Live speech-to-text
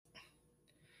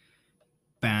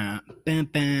Bam, bam,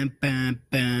 bam, bam,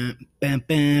 bam, bam, bam,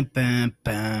 bam, bam,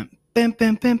 bam,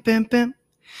 bam, bam, bam, bam,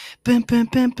 bam, bam,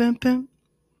 bam, bam, bam.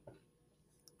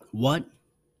 What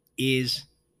is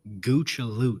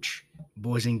Goochalooch,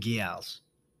 boys and gals?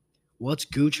 What's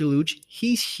Goochalooch?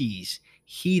 He's, she's,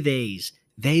 he, theys,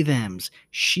 they, thems,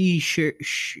 he,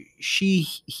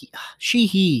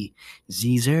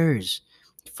 zers,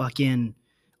 fucking.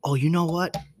 Oh, you know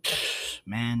what,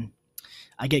 man?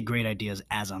 I get great ideas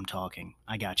as I'm talking.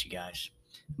 I got you guys.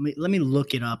 Let me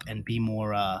look it up and be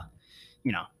more,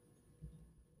 you know,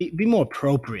 be more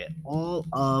appropriate. All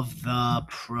of the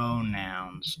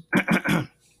pronouns.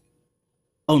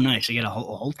 Oh, nice. I got a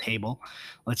whole table.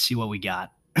 Let's see what we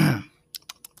got.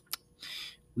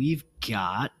 We've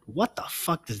got, what the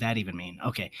fuck does that even mean?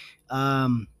 Okay.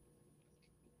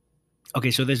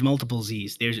 Okay, so there's multiple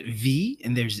Z's. There's V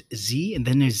and there's Z and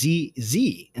then there's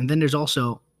Z and then there's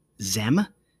also Zem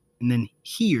and then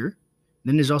here.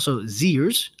 Then there's also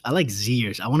Zers. I like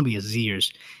Zers. I want to be a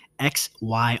Zers.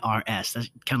 XYRS. That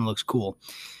kind of looks cool.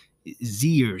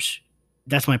 Zers.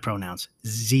 That's my pronouns.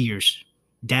 Zers.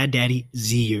 Dad, daddy,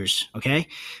 Zers. Okay?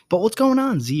 But what's going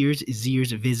on? Zers,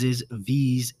 Vizzes,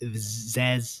 V's,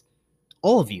 Zez.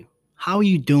 All of you. How are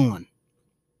you doing?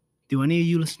 Do any of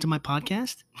you listen to my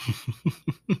podcast?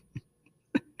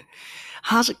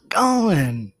 How's it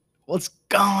going? What's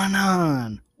going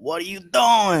on? What are you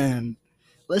doing?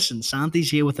 Listen,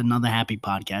 Santi's here with another happy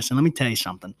podcast, and let me tell you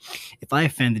something. If I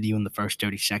offended you in the first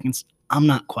 30 seconds, I'm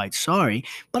not quite sorry,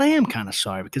 but I am kind of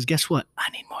sorry because guess what?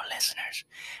 I need more listeners.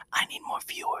 I need more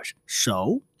viewers.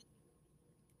 So,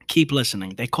 keep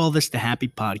listening. They call this the happy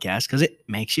podcast because it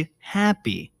makes you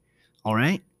happy. All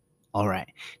right? All right.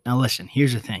 Now listen,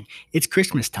 here's the thing. It's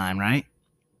Christmas time, right?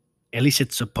 At least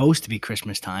it's supposed to be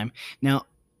Christmas time. Now,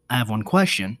 I have one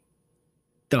question.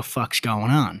 The fuck's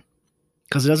going on?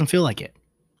 Because it doesn't feel like it.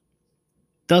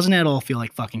 Doesn't at all feel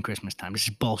like fucking Christmas time. This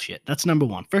is bullshit. That's number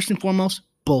one. First and foremost,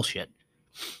 bullshit.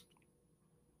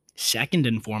 Second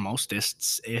and foremost,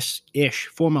 it's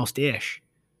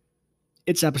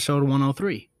episode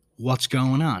 103. What's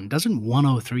going on? Doesn't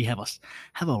 103 have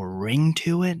a ring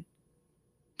to it?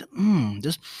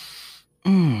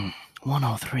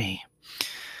 103.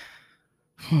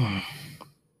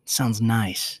 Sounds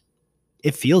nice.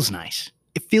 It feels nice.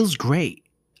 It feels great.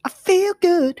 I feel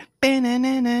good.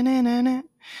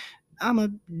 I'm a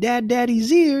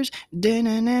daddy's ears.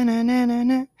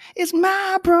 It's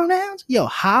my pronouns. Yo,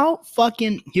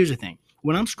 here's the thing.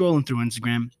 When I'm scrolling through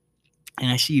Instagram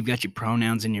and I see you've got your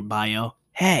pronouns in your bio,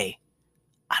 hey,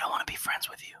 I don't want to be friends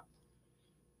with you.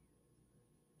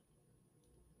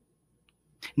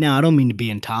 Now, I don't mean to be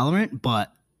intolerant,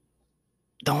 but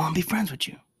don't want to be friends with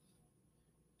you.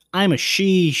 I'm a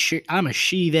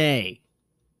they.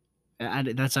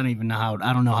 That's not even how,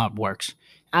 I don't know how it works.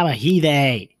 I'm a he,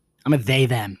 they. I'm a they,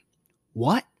 them.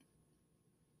 What?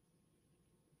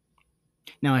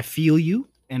 Now, I feel you,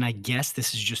 and I guess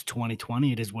this is just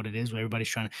 2020. It is what it is. Everybody's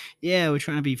trying to, we're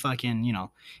trying to be fucking,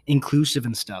 inclusive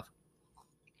and stuff.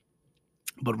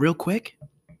 But real quick,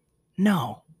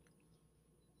 no.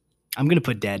 I'm going to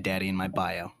put dad, daddy in my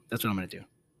bio. That's what I'm going to do.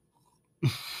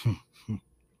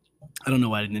 I don't know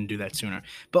why I didn't do that sooner.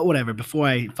 But whatever, before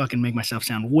I fucking make myself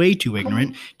sound way too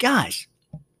ignorant, guys,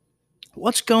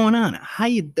 what's going on? How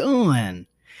you doing?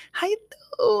 How you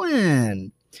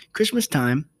doing? Christmas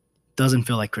time doesn't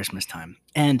feel like Christmas time.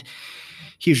 And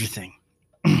here's the thing.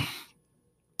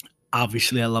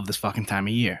 Obviously, I love this fucking time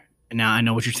of year. And now I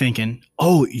know what you're thinking.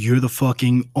 Oh, you're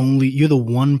the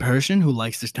one person who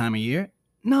likes this time of year?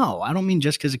 No, I don't mean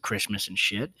just because of Christmas and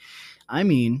shit. I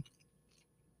mean,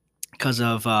 because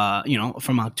of,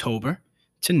 from October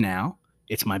to now,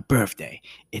 it's my birthday.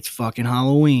 It's fucking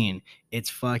Halloween. It's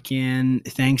fucking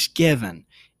Thanksgiving.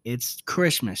 It's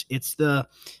Christmas. It's the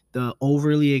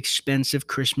overly expensive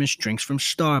Christmas drinks from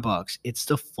Starbucks. It's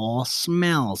the fall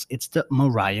smells. It's the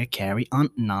Mariah Carey on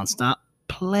nonstop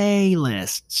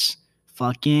playlists.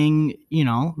 Fucking,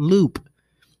 loop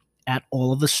at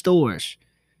all of the stores.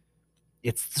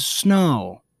 It's the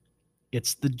snow.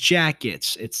 It's the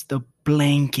jackets. It's the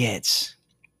blankets.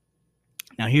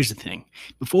 Now, here's the thing.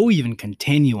 Before we even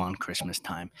continue on Christmas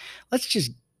time, let's just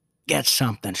get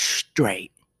something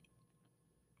straight.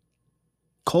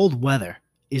 Cold weather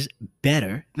is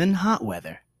better than hot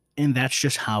weather, and that's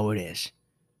just how it is.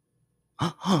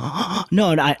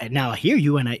 No, now I hear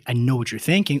you, and I know what you're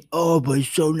thinking. Oh, but it's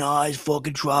so nice,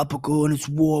 fucking tropical, and it's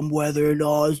warm weather, and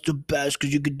it's the best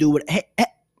because you can do it. Hey,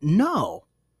 no.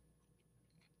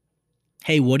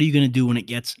 Hey, what are you going to do when it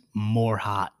gets more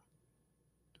hot?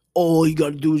 All you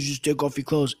got to do is just take off your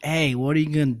clothes. Hey, what are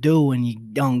you going to do when you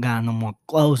don't got no more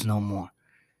clothes no more?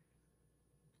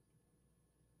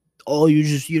 Oh, you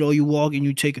just, you walk and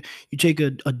you take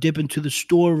a dip into the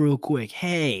store real quick.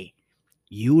 Hey,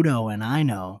 you know and I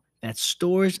know that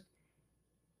stores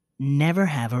never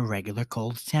have a regular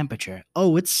cold temperature.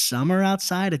 Oh, it's summer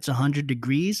outside, it's 100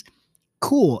 degrees.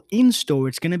 Cool. In store,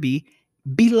 it's going to be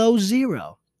below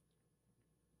zero.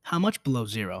 How much below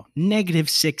zero?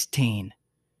 -16.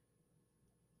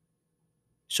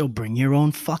 So bring your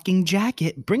own fucking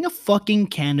jacket. Bring a fucking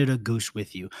Canada Goose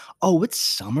with you. Oh, it's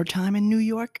summertime in New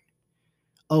York?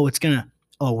 Oh,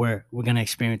 we're gonna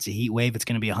experience a heat wave. It's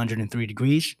gonna be 103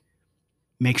 degrees.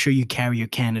 Make sure you carry your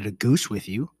Canada Goose with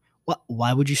you. What?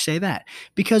 Why would you say that?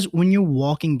 Because when you're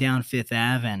walking down Fifth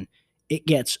Ave and it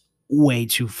gets way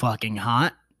too fucking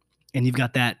hot, and you've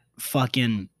got that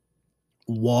fucking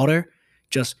water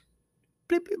just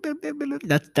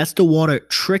that's the water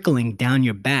trickling down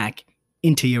your back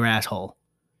into your asshole.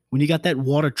 When you got that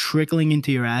water trickling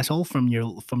into your asshole from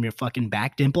your fucking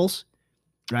back dimples,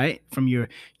 right? From your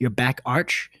back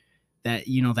arch, that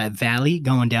valley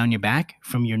going down your back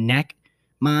from your neck,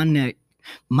 my neck,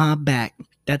 my back.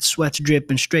 That sweat's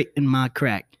dripping straight in my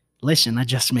crack. Listen, I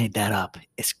just made that up.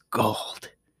 It's gold.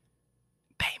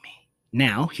 Pay me.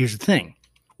 Now, here's the thing.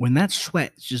 When that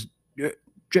sweat just drip,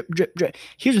 drip, drip.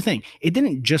 Here's the thing. It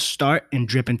didn't just start and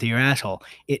drip into your asshole.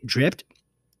 It dripped,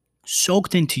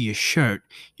 soaked into your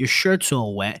shirt's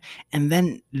all wet, and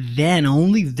then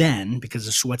only then, because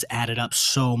the sweat's added up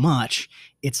so much,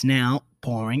 it's now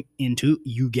pouring into,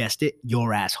 you guessed it,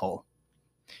 your asshole.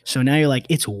 So now you're like,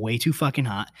 it's way too fucking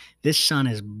hot. This sun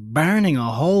is burning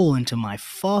a hole into my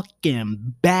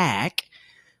fucking back.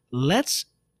 Let's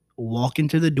walk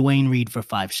into the Dwayne Reed for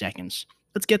 5 seconds.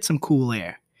 Let's get some cool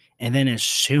air. And then as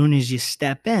soon as you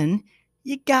step in,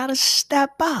 you gotta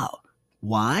step out.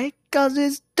 Why? Because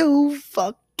it's too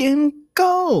fucking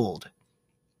cold.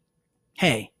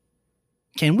 Hey,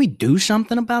 can we do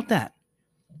something about that?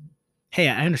 Hey,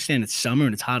 I understand it's summer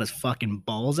and it's hot as fucking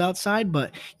balls outside,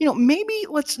 but, maybe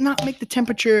let's not make the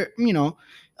temperature,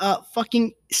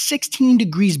 fucking 16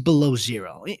 degrees below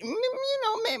zero.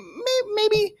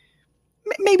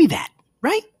 Maybe that,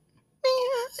 right?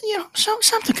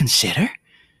 Something to consider.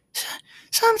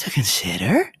 Something to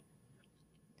consider.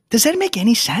 Does that make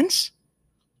any sense?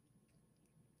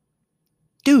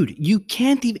 Dude, you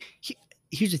can't even.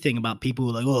 Here's the thing about people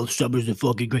who are like, oh, summer's a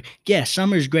fucking great. Yeah,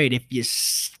 summer's great if you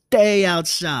stay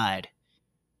outside.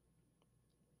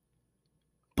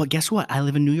 But guess what? I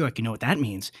live in New York. You know what that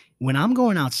means? When I'm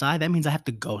going outside, that means I have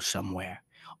to go somewhere.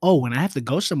 Oh, when I have to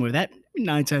go somewhere, that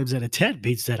 9 times out of 10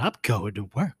 means that I'm going to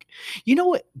work. You know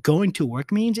what going to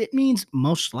work means? It means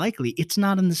most likely it's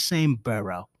not in the same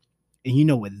borough. And you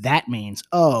know what that means?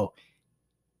 Oh,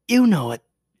 you know what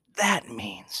that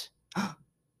means.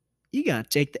 You got to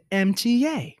take the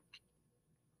MTA.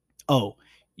 Oh,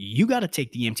 you got to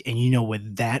take the MTA. And you know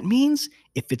what that means?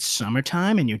 If it's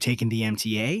summertime and you're taking the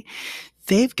MTA,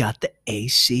 they've got the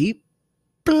AC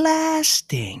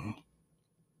blasting.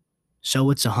 So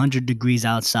it's 100 degrees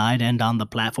outside and on the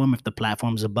platform if the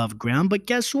platform's above ground. But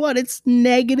guess what? It's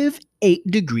 -8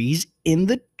 degrees in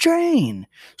the train.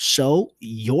 So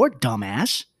your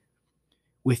dumbass,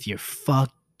 with your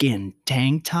fucking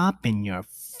tank top and your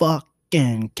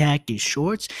fucking khaki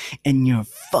shorts and your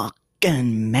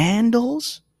fucking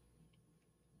mandals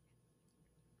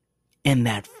and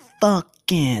that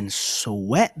fucking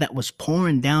sweat that was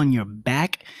pouring down your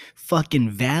back fucking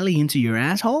valley into your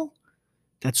asshole,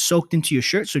 that's soaked into your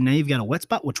shirt. So now you've got a wet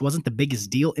spot, which wasn't the biggest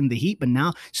deal in the heat. But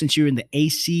now, since you're in the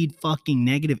AC fucking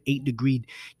 -8 degree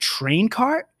train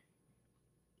cart,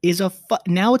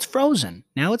 now it's frozen.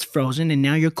 Now it's frozen, and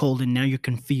now you're cold, and now you're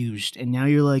confused, and now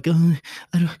you're like, oh,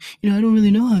 I don't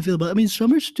really know how I feel about it. I mean,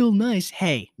 summer's still nice.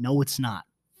 Hey, no, it's not.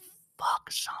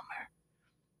 Fuck summer.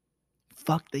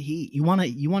 Fuck the heat. You wanna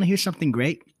hear something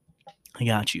great? I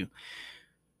got you.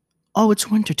 Oh, it's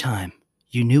wintertime.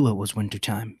 You knew it was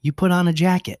wintertime. You put on a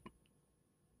jacket.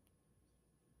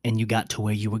 And you got to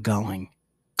where you were going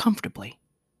comfortably.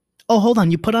 Oh, hold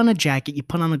on. You put on a jacket, you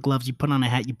put on the gloves, you put on a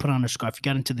hat, you put on a scarf. You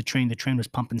got into the train was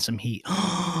pumping some heat.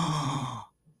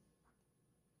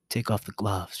 Take off the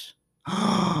gloves.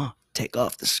 Take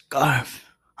off the scarf.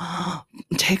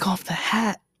 Take off the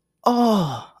hat.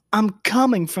 Oh, I'm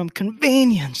coming from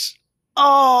convenience.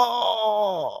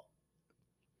 Oh.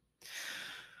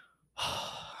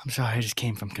 I'm sorry, I just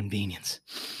came from convenience.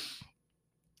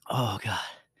 Oh, God.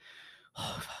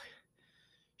 Oh, fuck.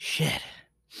 Shit.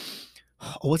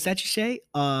 Oh, what's that you say?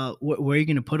 Where are you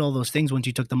going to put all those things once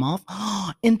you took them off?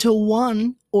 Into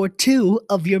 1 or 2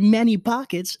 of your many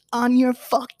pockets on your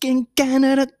fucking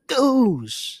Canada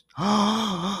Goose.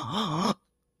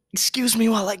 Excuse me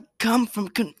while I come from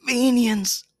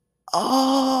convenience.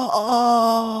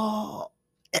 Oh.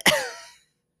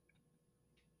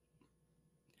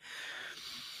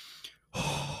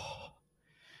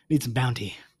 Need some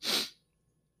bounty.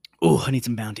 Oh, I need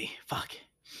some bounty. Fuck.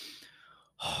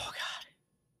 Oh,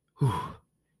 God. Ooh.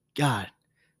 God.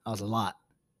 That was a lot.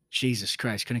 Jesus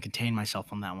Christ. Couldn't contain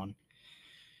myself on that one.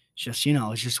 Just,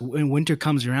 it's just when winter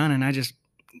comes around and I just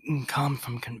come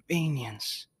from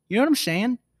convenience. You know what I'm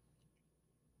saying?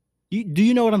 Do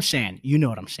you know what I'm saying? You know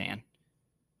what I'm saying.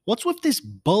 What's with this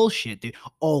bullshit, dude?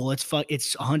 Oh, let's fuck.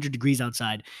 It's 100 degrees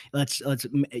outside. Let's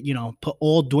put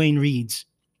all Dwayne Reeds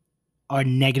are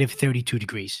negative 32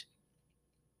 degrees.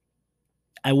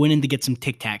 I went in to get some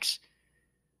Tic Tacs.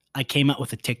 I came out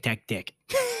with a Tic Tac dick.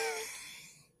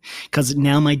 Because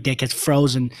now my dick has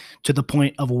frozen to the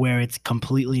point of where it's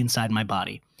completely inside my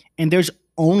body. And there's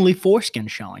only foreskin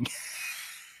showing.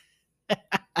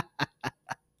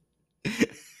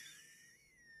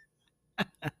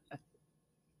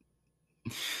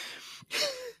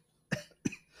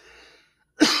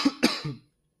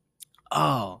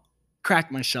 Oh,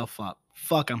 cracked myself up.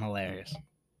 Fuck, I'm hilarious.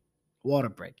 Water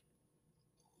break.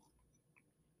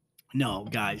 No,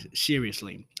 guys,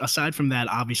 seriously. Aside from that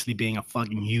obviously being a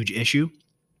fucking huge issue,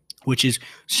 which is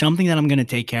something that I'm going to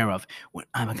take care of when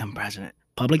I become president.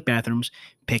 Public bathrooms,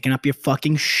 picking up your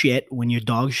fucking shit when your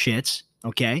dog shits,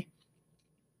 okay?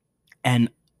 And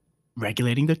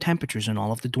regulating the temperatures in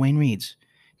all of the Dwayne Reeds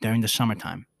during the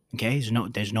summertime, okay?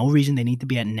 There's no reason they need to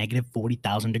be at negative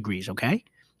 40,000 degrees, okay?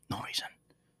 No reason.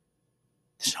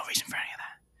 There's no reason for any of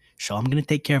that. So I'm going to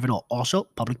take care of it all. Also,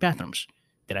 public bathrooms.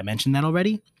 Did I mention that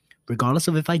already? Regardless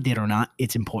of if I did or not,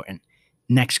 it's important.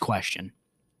 Next question.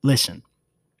 Listen.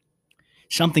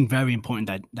 Something very important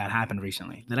that happened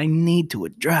recently that I need to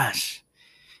address.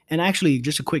 And actually,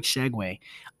 just a quick segue.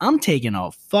 I'm taking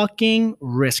a fucking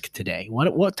risk today.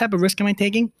 What type of risk am I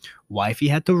taking? Wifey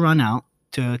had to run out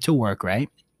to work, right?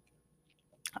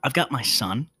 I've got my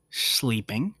son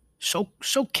sleeping so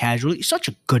casually. Such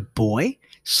a good boy,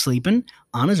 sleeping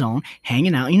on his own,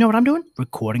 hanging out. You know what I'm doing?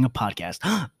 Recording a podcast.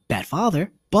 Bad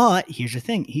father. But here's the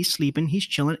thing. He's sleeping, he's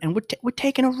chilling, and we're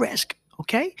taking a risk.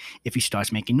 Okay? If he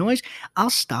starts making noise, I'll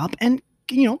stop and,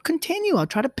 continue. I'll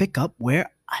try to pick up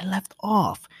where I left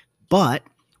off. But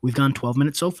we've gone 12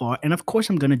 minutes so far, and of course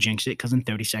I'm going to jinx it because in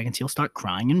 30 seconds he'll start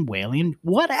crying and wailing and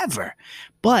whatever.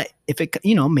 But if it,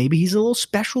 maybe he's a little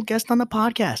special guest on the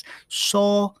podcast.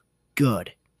 So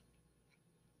good.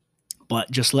 But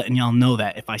just letting y'all know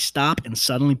that if I stop and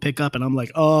suddenly pick up and I'm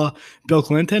like, Bill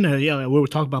Clinton? Yeah, we were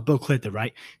talking about Bill Clinton,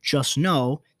 right? Just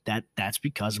know that that's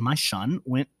because my son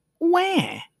went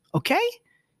wah, okay?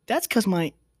 That's because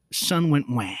my son went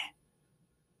wah.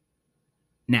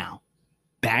 Now,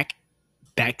 back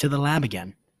to the lab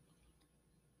again.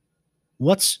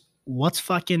 What's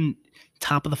fucking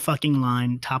top of the fucking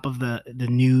line, top of the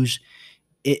news,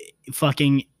 the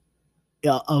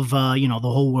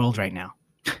whole world right now?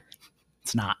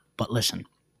 It's not, but listen.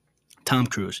 Tom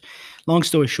Cruise. Long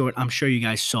story short, I'm sure you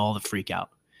guys saw the freak out.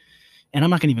 And I'm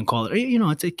not going to even call it,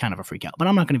 it's a kind of a freak out, but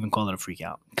I'm not going to even call it a freak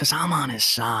out because I'm on his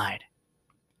side.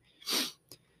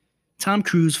 Tom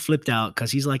Cruise flipped out because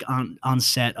he's like on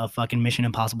set of fucking Mission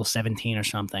Impossible 17 or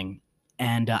something.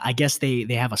 And I guess they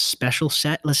have a special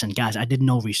set. Listen, guys, I did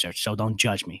no research, so don't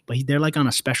judge me. But they're like on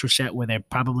a special set where they're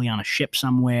probably on a ship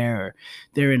somewhere, or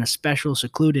they're in a special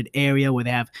secluded area where they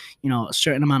have, a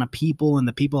certain amount of people, and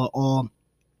the people are all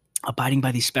abiding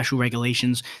by these special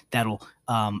regulations that'll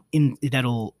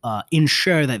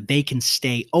ensure that they can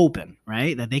stay open,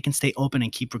 right? That they can stay open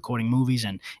and keep recording movies.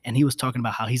 And he was talking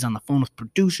about how he's on the phone with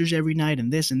producers every night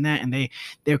and this and that, and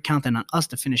they're counting on us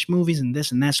to finish movies and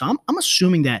this and that. So I'm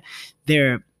assuming that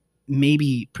they're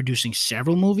maybe producing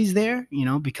several movies there,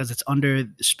 because it's under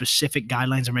specific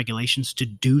guidelines and regulations to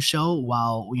do so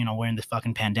while, we're in this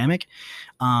fucking pandemic.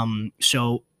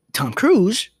 So Tom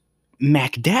Cruise,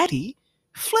 Mac Daddy,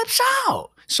 flips out.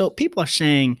 So people are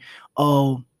saying,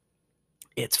 oh,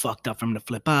 it's fucked up for him to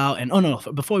flip out. And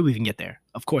before we even get there,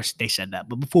 of course they said that,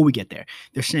 but before we get there,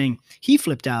 they're saying he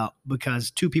flipped out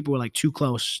because two people were like too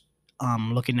close,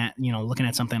 looking at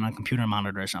something on a computer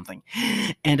monitor or something.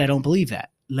 And I don't believe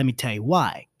that. Let me tell you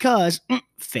why. Because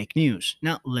fake news.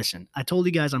 Now, listen, I told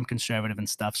you guys I'm conservative and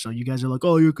stuff, so you guys are like,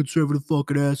 oh, you're a conservative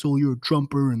fucking asshole, you're a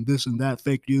Trumper and this and that,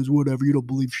 fake news, whatever, you don't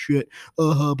believe shit.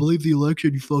 Believe the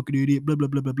election, you fucking idiot, blah, blah,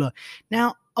 blah, blah, blah.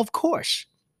 Now, of course,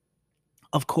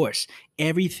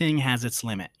 everything has its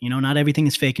limit. Not everything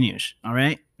is fake news, all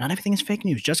right? Not everything is fake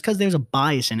news. Just because there's a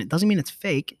bias in it doesn't mean it's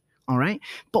fake, all right?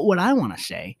 But what I want to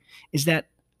say is that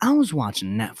I was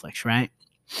watching Netflix, right?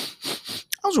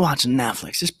 I was watching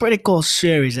Netflix. This pretty cool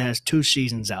series that has 2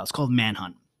 seasons out. It's called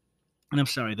Manhunt. And I'm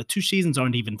sorry, the 2 seasons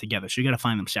aren't even together, so you got to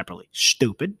find them separately.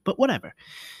 Stupid, but whatever.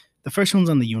 The first one's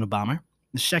on the Unabomber.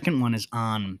 The second one is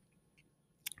on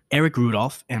Eric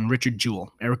Rudolph and Richard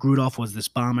Jewell. Eric Rudolph was this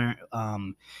bomber,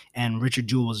 and Richard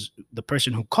Jewell was the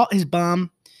person who caught his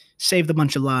bomb, saved a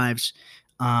bunch of lives,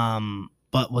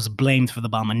 but was blamed for the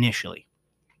bomb initially.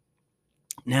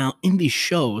 Now, in these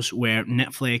shows where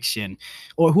Netflix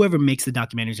or whoever makes the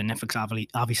documentaries, and Netflix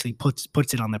obviously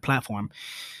puts it on their platform,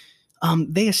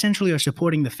 they essentially are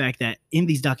supporting the fact that in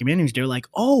these documentaries, they're like,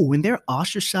 oh, when they're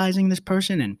ostracizing this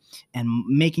person and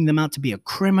making them out to be a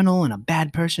criminal and a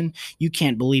bad person, you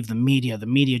can't believe the media. The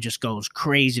media just goes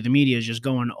crazy. The media is just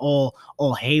going all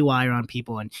haywire on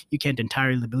people, and you can't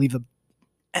entirely believe them.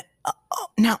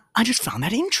 Now, I just found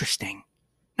that interesting.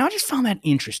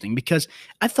 Because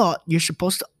I thought you're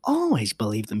supposed to always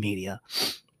believe the media.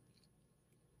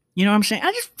 You know what I'm saying?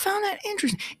 I just found that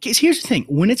interesting. Because here's the thing.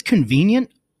 When it's convenient,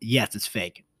 yes, it's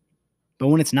fake. But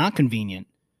when it's not convenient,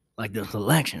 like this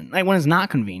election, like when it's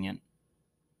not convenient,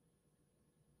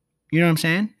 you know what I'm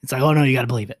saying? It's like, oh no, you got to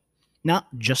believe it. Now,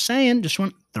 just saying, just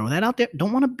want to throw that out there. I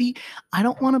don't want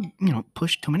to,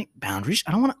 push too many boundaries.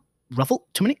 I don't want to ruffle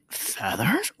too many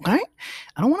feathers, okay?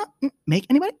 I don't want to make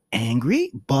anybody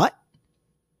angry, but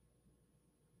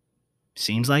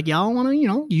seems like y'all want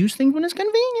to, use things when it's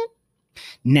convenient.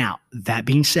 Now, that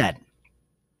being said,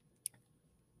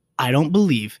 I don't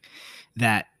believe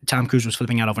that Tom Cruise was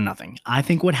flipping out over nothing. I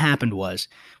think what had happened was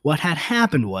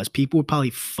people were probably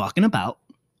fucking about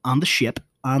on the ship,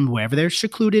 on wherever they're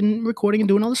secluded and recording and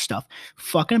doing all this stuff,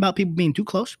 fucking about, people being too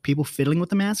close, people fiddling with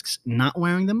the masks, not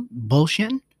wearing them,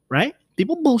 bullshitting, right?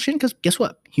 People bullshitting because guess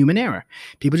what? Human error.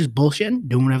 People just bullshitting,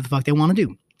 doing whatever the fuck they want to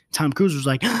do. Tom Cruise was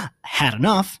like, had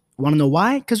enough. Want to know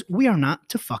why? Because we are not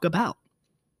to fuck about.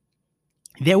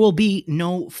 There will be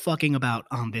no fucking about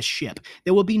on this ship.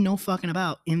 There will be no fucking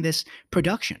about in this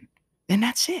production. And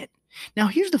that's it. Now,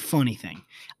 here's the funny thing.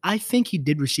 I think he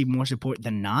did receive more support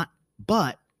than not,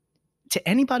 but to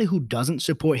anybody who doesn't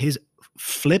support his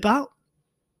flip out,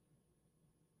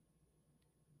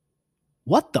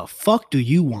 what the fuck do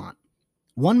you want?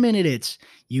 1 minute it's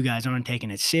you guys aren't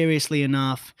taking it seriously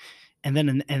enough, and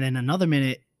then another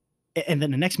minute, and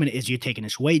then the next minute is you're taking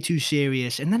this way too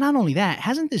serious. And then not only that,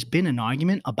 hasn't this been an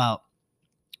argument about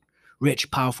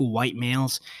rich, powerful white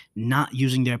males not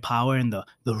using their power in the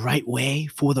right way,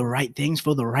 for the right things,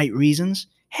 for the right reasons?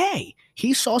 Hey,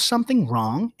 he saw something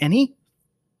wrong and he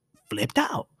flipped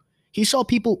out. He saw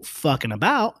people fucking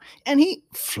about and he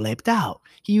flipped out.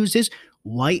 He used his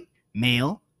white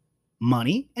male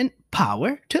money and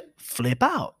power to flip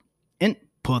out and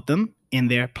put them in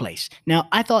their place. Now,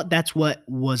 I thought that's what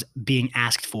was being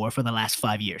asked for the last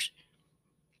 5 years.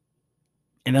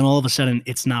 And then all of a sudden,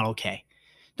 it's not okay.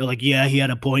 They're like, yeah, he had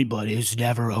a point, but it's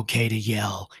never okay to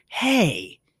yell.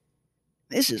 Hey,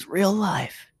 this is real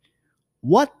life.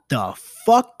 What the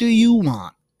fuck do you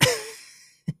want?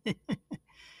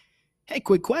 Hey,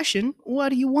 quick question. What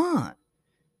do you want?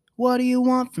 What do you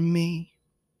want from me?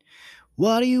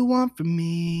 What do you want from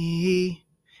me?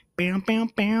 You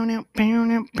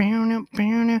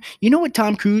know what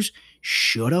Tom Cruise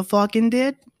should have fucking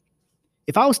did?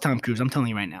 If I was Tom Cruise, I'm telling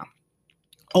you right now.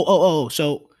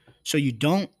 So you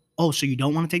don't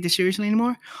want to take this seriously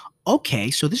anymore? Okay,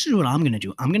 so this is what I'm going to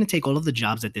do. I'm going to take all of the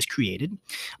jobs that this created.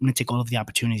 I'm going to take all of the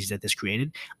opportunities that this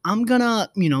created. I'm going to,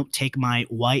 take my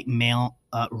white male,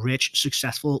 rich,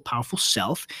 successful, powerful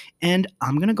self, and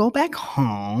I'm going to go back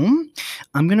home.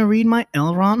 I'm going to read my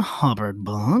L. Ron Hubbard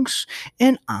books,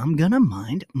 and I'm going to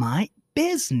mind my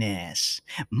business.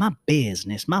 My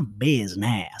business.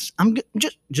 I'm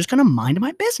just going to mind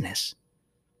my business.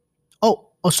 Oh,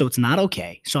 so it's not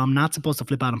okay. So I'm not supposed to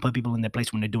flip out and put people in their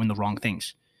place when they're doing the wrong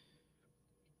things.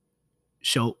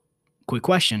 So, quick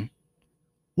question.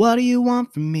 What do you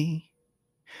want from me?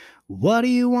 What do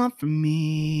you want from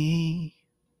me?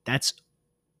 That's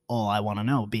all I want to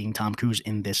know, being Tom Cruise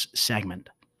in this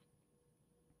segment.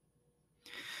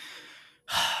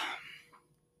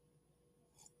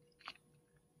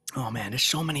 Oh man, there's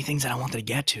so many things that I wanted to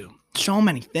get to. So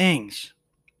many things.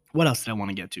 What else did I want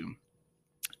to get to?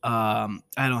 I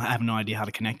have no idea how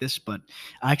to connect this, but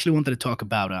I actually wanted to talk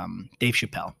about Dave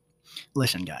Chappelle.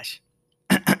 Listen, guys.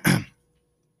 I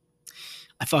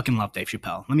fucking love Dave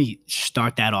Chappelle. Let me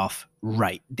start that off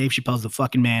right. Dave Chappelle's the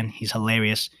fucking man. He's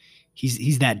hilarious.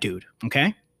 He's that dude,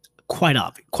 okay? Quite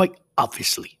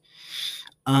obviously.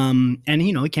 And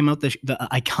he came out the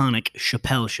iconic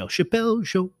Chappelle Show. Chappelle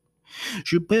Show.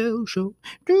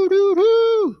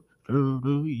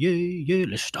 Yeah,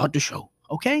 let's start the show.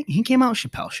 Okay? He came out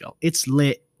Chappelle Show. It's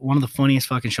lit. One of the funniest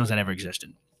fucking shows that ever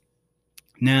existed.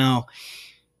 Now,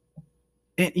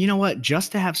 And you know what?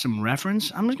 Just to have some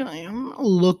reference, I'm gonna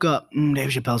look up Dave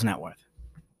Chappelle's net worth.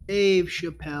 Dave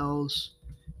Chappelle's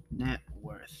net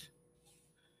worth.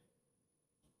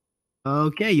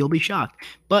 Okay, you'll be shocked.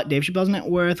 But Dave Chappelle's net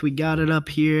worth, we got it up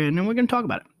here, and then we're gonna talk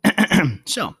about it.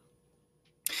 So,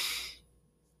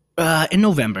 in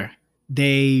November,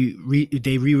 they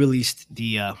re-released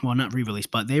the well, not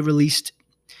re-released, but they released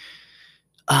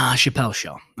Chappelle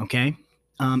Show. Okay,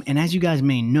 and as you guys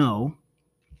may know,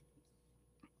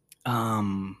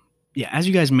 as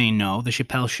you guys may know, the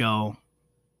Chappelle Show,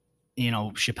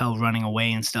 Chappelle running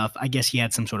away and stuff. I guess he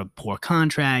had some sort of poor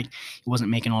contract. He wasn't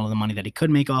making all of the money that he could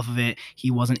make off of it.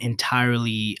 He wasn't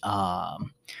entirely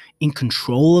in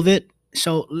control of it.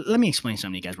 So let me explain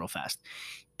something to you guys real fast.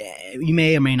 You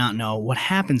may or may not know what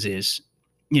happens is,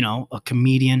 a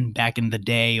comedian back in the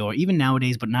day, or even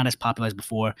nowadays, but not as popular as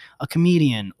before, a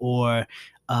comedian or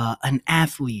an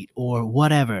athlete or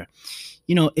whatever.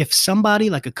 If somebody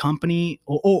like a company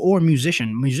or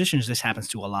musicians, this happens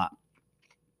to a lot.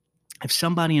 If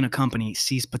somebody in a company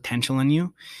sees potential in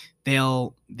you, they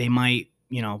might,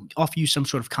 offer you some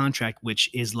sort of contract, which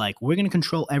is like, we're going to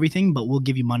control everything, but we'll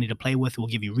give you money to play with. We'll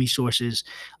give you resources.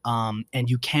 And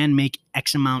you can make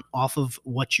X amount off of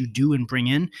what you do and bring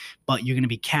in, but you're going to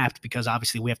be capped because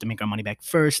obviously we have to make our money back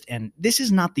first. And this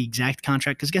is not the exact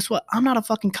contract because guess what? I'm not a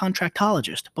fucking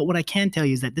contractologist, but what I can tell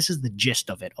you is that this is the gist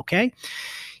of it. Okay.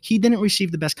 He didn't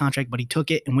receive the best contract, but he took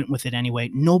it and went with it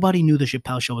anyway. Nobody knew the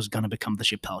Chappelle Show was going to become the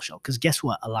Chappelle Show. Because guess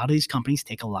what? A lot of these companies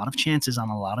take a lot of chances on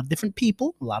a lot of different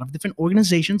people, a lot of different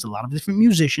organizations, a lot of different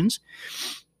musicians,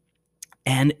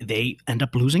 and they end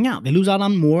up losing out. They lose out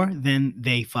on more than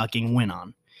they fucking win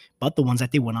on. But the ones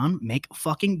that they went on make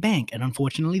fucking bank. And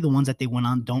unfortunately, the ones that they went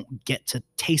on don't get to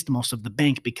taste most of the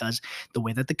bank because the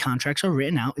way that the contracts are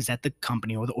written out is that the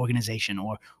company or the organization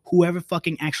or whoever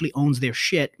fucking actually owns their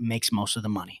shit makes most of the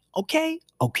money. Okay?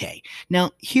 Okay. Now,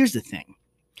 here's the thing.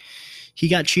 He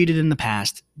got cheated in the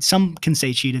past. Some can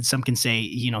say cheated. Some can say,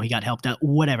 he got helped out.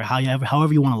 Whatever,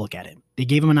 however you want to look at it. They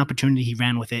gave him an opportunity. He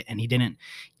ran with it, and he didn't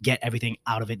get everything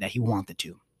out of it that he wanted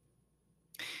to.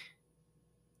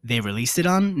 They released it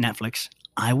on Netflix.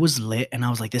 I was lit, and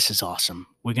I was like, "This is awesome.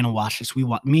 We're gonna watch this."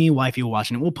 Me, wifey were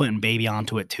watching it. We'll put in baby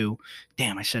onto it too.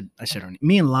 Damn, I said her name.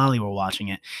 Me and Lolly were watching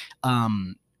it.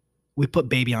 We put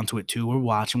baby onto it too. We're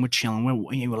watching, we're chilling,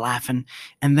 we're laughing,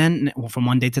 and then from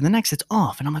one day to the next, it's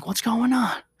off, and I'm like, "What's going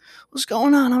on? What's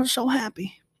going on?" I was so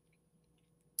happy.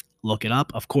 Look it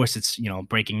up. Of course, it's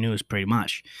breaking news, pretty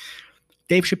much.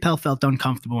 Dave Chappelle felt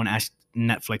uncomfortable and asked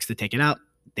Netflix to take it out.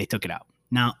 They took it out.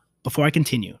 Now, before I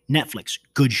continue, Netflix,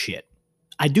 good shit.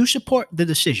 I do support the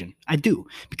decision. I do.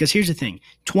 Because here's the thing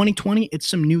 2020, it's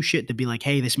some new shit to be like,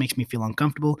 hey, this makes me feel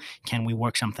uncomfortable. Can we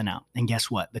work something out? And guess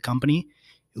what? The company,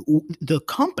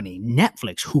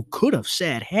 Netflix, who could have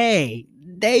said, hey,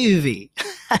 Davey,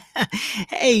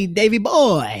 hey, Davey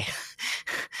boy,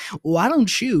 why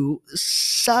don't you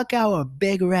suck our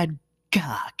big red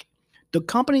cock? The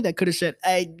company that could have said,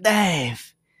 hey,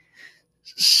 Dave,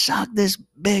 suck this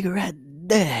big red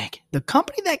dick. The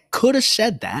company that could have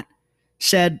said that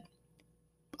said,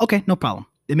 okay, no problem.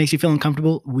 It makes you feel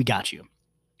uncomfortable. We got you.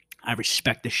 I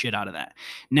respect the shit out of that.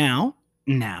 Now,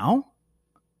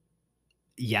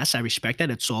 yes, I respect that.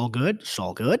 It's all good. It's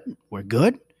all good. We're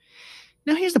good.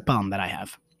 Now, here's the problem that I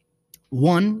have.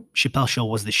 One, Chappelle Show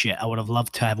was the shit. I would have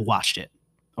loved to have watched it.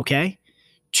 Okay?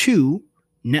 Two,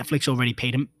 Netflix already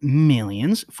paid him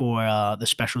millions for the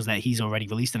specials that he's already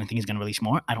released, and I think he's going to release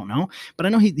more. I don't know. But I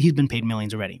know he's been paid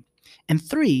millions already. And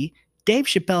three, Dave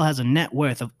Chappelle has a net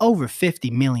worth of over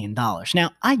 $50 million.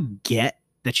 Now, I get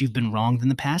that you've been wronged in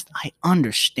the past. I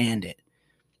understand it.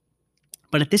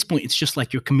 But at this point, it's just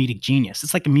like your comedic genius.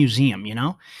 It's like a museum,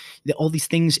 all these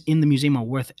things in the museum are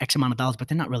worth X amount of dollars, but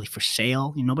they're not really for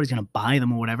sale. Nobody's going to buy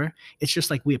them or whatever. It's just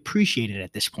like we appreciate it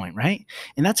at this point, right?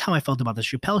 And that's how I felt about the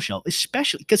Chappelle Show,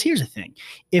 especially because here's the thing.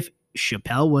 If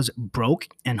Chappelle was broke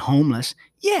and homeless,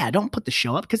 yeah, don't put the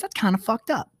show up because that's kind of fucked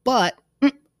up. But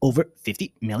over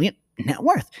 50 million net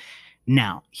worth.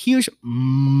 Now, here's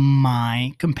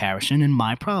my comparison and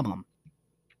my problem.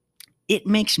 It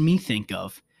makes me think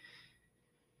of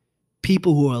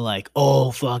people who are like, oh,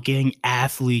 fucking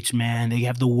athletes, man. They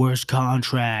have the worst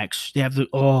contracts. Their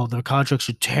contracts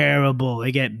are terrible.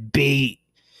 They get beat.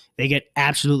 They get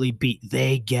absolutely beat.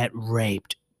 They get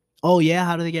raped. Oh, yeah?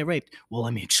 How do they get raped? Well,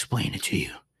 let me explain it to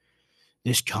you.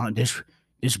 This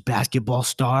basketball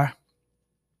star,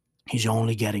 he's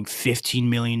only getting $15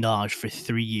 million for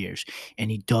 3 years,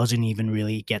 and he doesn't even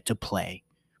really get to play.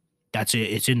 That's it.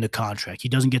 It's in the contract. He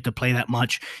doesn't get to play that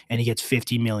much, and he gets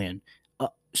 $50 million.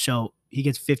 So he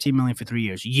gets 15 million for 3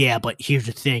 years. Yeah, but here's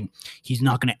the thing. He's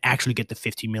not going to actually get the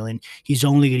 50 million. He's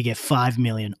only going to get 5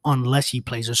 million unless he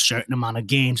plays a certain amount of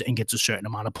games and gets a certain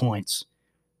amount of points.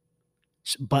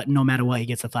 But no matter what, he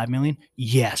gets the 5 million.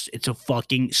 Yes, it's a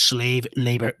fucking slave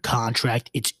labor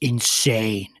contract. It's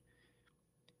insane.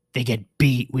 They get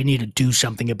beat. We need to do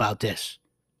something about this.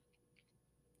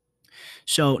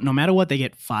 So no matter what, they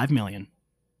get 5 million.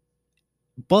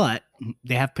 But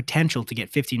they have potential to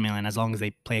get 15 million as long as they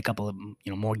play a couple of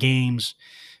more games,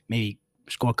 maybe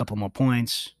score a couple more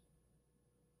points.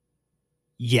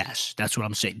 Yes, that's what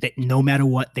I'm saying. That no matter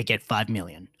what, they get 5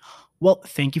 million. Well,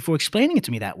 thank you for explaining it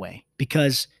to me that way,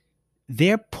 because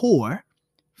they're poor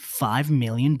 $5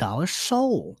 million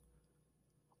soul.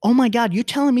 Oh my God, you're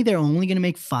telling me they're only going to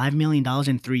make $5 million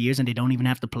in 3 years and they don't even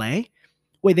have to play?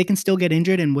 Wait, they can still get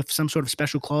injured and with some sort of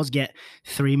special clause get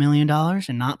 $3 million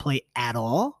and not play at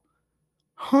all?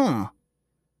 Huh.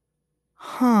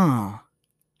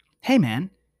 Hey,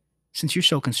 man, since you're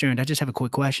so concerned, I just have a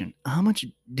quick question. How much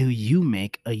do you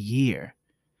make a year?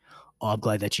 Oh, I'm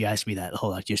glad that you asked me that.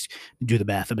 Hold on, just do the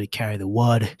math. I'm going to carry the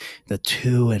 1, the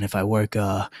 2, and if I work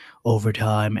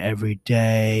overtime every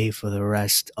day for the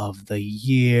rest of the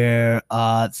year,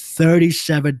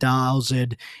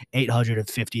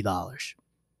 $37,850.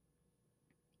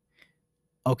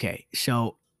 Okay,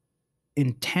 so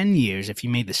in 10 years, if you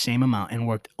made the same amount and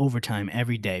worked overtime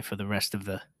every day for the rest of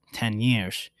the 10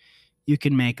 years, you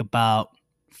can make about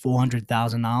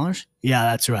 $400,000. Yeah,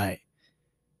 that's right.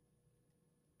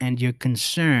 And you're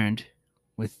concerned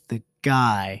with the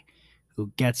guy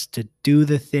who gets to do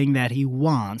the thing that he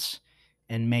wants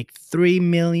and make 3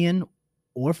 million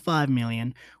or 5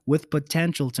 million with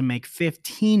potential to make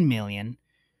 15 million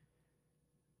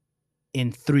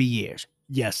in 3 years.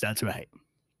 Yes, that's right.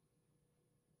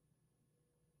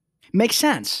 Makes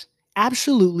sense.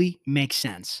 Absolutely makes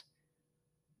sense.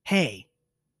 Hey,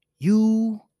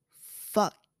 you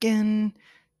fucking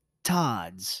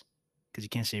tards. Because you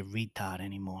can't say retard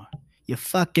anymore. You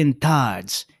fucking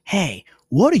tards. Hey,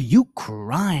 what are you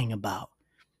crying about?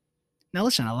 Now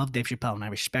listen, I love Dave Chappelle and I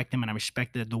respect him and I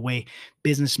respect the way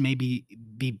business may be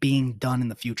being done in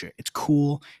the future. It's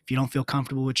cool. If you don't feel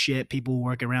comfortable with shit, people will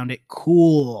work around it.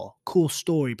 Cool. Cool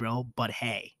story, bro. But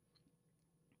hey,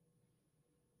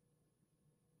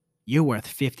 you're worth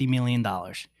 $50 million.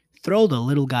 Throw the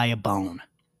little guy a bone.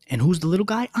 And who's the little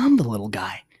guy? I'm the little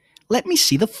guy. Let me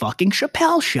see the fucking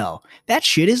Chappelle show. That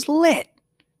shit is lit.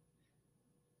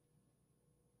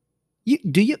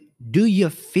 Do you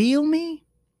feel me?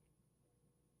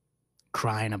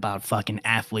 Crying about fucking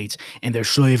athletes and their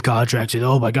slave contracts and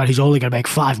oh my God, he's only gonna make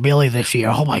 $5 million this year.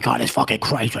 Oh my God, it's fucking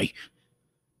crazy.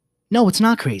 No, it's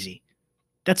not crazy.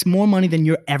 That's more money than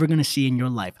you're ever gonna see in your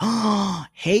life.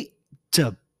 Hate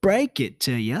to break it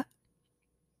to you.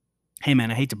 Hey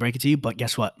man, I hate to break it to you, but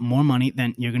guess what? More money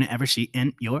than you're gonna ever see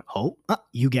in your whole,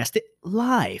 you guessed it,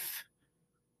 life.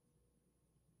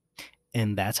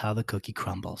 And that's how the cookie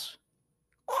crumbles.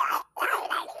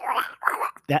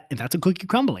 That's a cookie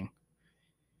crumbling.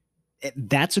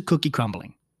 That's a cookie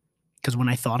crumbling. Because when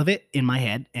I thought of it in my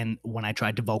head and when I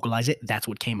tried to vocalize it, that's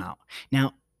what came out.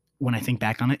 Now, when I think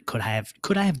back on it, could I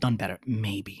have done better?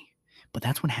 Maybe. But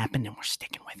that's what happened and we're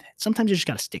sticking with it. Sometimes you just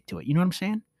got to stick to it. You know what I'm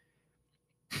saying?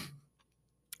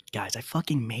 Guys, I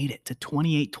fucking made it to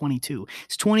 28:22.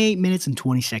 It's 28 minutes and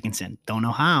 20 seconds in. Don't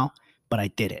know how, but I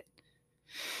did it.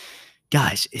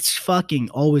 Guys, it's fucking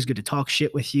always good to talk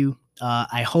shit with you.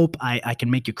 I hope I can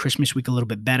make your Christmas week a little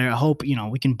bit better. I hope,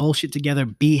 we can bullshit together,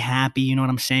 be happy. You know what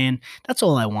I'm saying? That's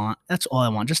all I want. That's all I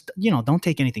want. Just, don't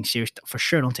take anything serious. For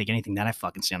sure, don't take anything that I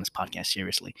fucking say on this podcast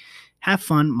seriously. Have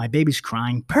fun. My baby's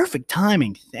crying. Perfect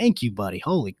timing. Thank you, buddy.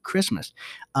 Holy Christmas.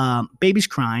 Baby's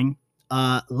crying.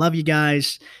 Love you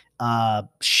guys.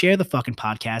 Share the fucking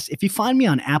podcast. If you find me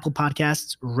on Apple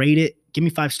Podcasts, rate it. Give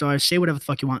me 5 stars. Say whatever the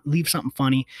fuck you want. Leave something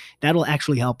funny. That'll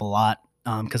actually help a lot.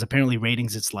 Because apparently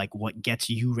ratings, it's like what gets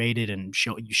you rated and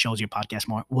shows your podcast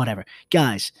more. Whatever.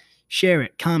 Guys, share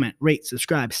it, comment, rate,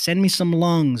 subscribe. Send me some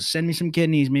lungs. Send me some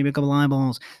kidneys. Maybe a couple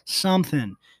eyeballs.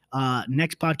 Something.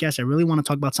 Next podcast, I really want to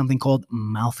talk about something called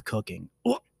mouth cooking.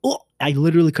 I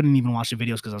literally couldn't even watch the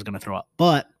videos because I was going to throw up.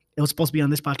 But it was supposed to be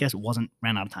on this podcast. It wasn't.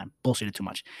 Ran out of time. Bullshitted too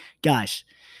much. Guys,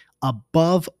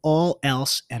 above all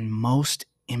else and most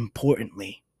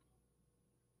importantly,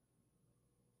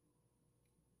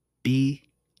 be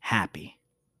happy.